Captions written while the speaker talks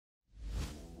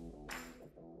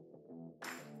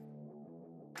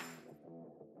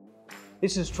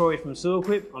This is Troy from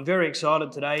Sewequip. I'm very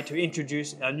excited today to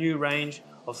introduce our new range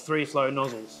of 3-flow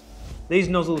nozzles. These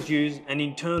nozzles use an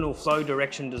internal flow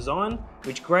direction design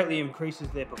which greatly increases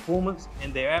their performance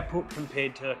and their output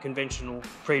compared to conventional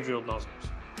pre-drilled nozzles.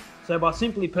 So by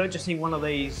simply purchasing one of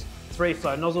these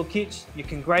 3-flow nozzle kits, you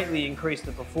can greatly increase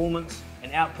the performance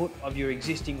and output of your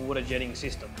existing water jetting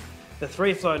system. The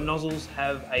 3-flow nozzles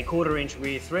have a 1/4 inch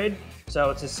rear thread, so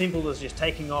it's as simple as just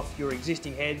taking off your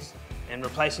existing heads and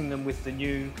replacing them with the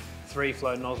new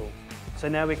 3-flow nozzle. So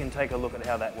now we can take a look at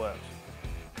how that works.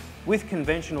 With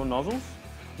conventional nozzles,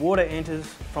 water enters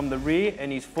from the rear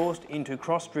and is forced into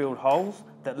cross-drilled holes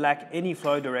that lack any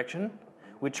flow direction,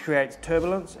 which creates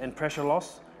turbulence and pressure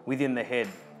loss within the head.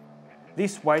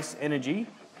 This wastes energy,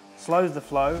 slows the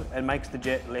flow and makes the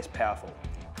jet less powerful.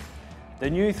 The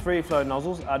new 3-flow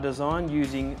nozzles are designed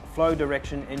using flow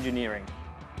direction engineering.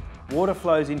 Water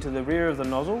flows into the rear of the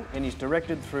nozzle and is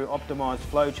directed through optimised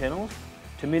flow channels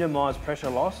to minimise pressure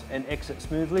loss and exit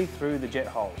smoothly through the jet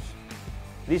holes.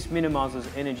 This minimises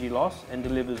energy loss and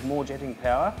delivers more jetting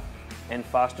power and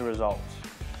faster results.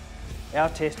 Our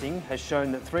testing has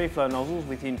shown that 3-flow nozzles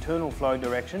with internal flow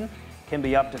direction can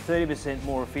be up to 30%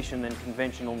 more efficient than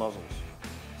conventional nozzles.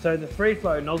 So the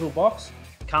 3-flow nozzle box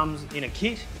comes in a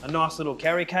kit, a nice little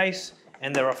carry case,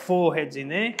 and there are 4 heads in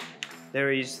there.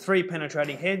 There is 3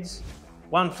 penetrating heads,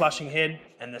 1 flushing head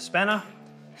and the spanner.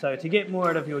 So to get more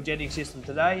out of your jetting system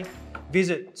today,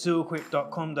 visit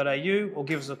sewequip.com.au or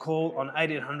give us a call on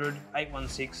 1800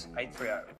 816 830.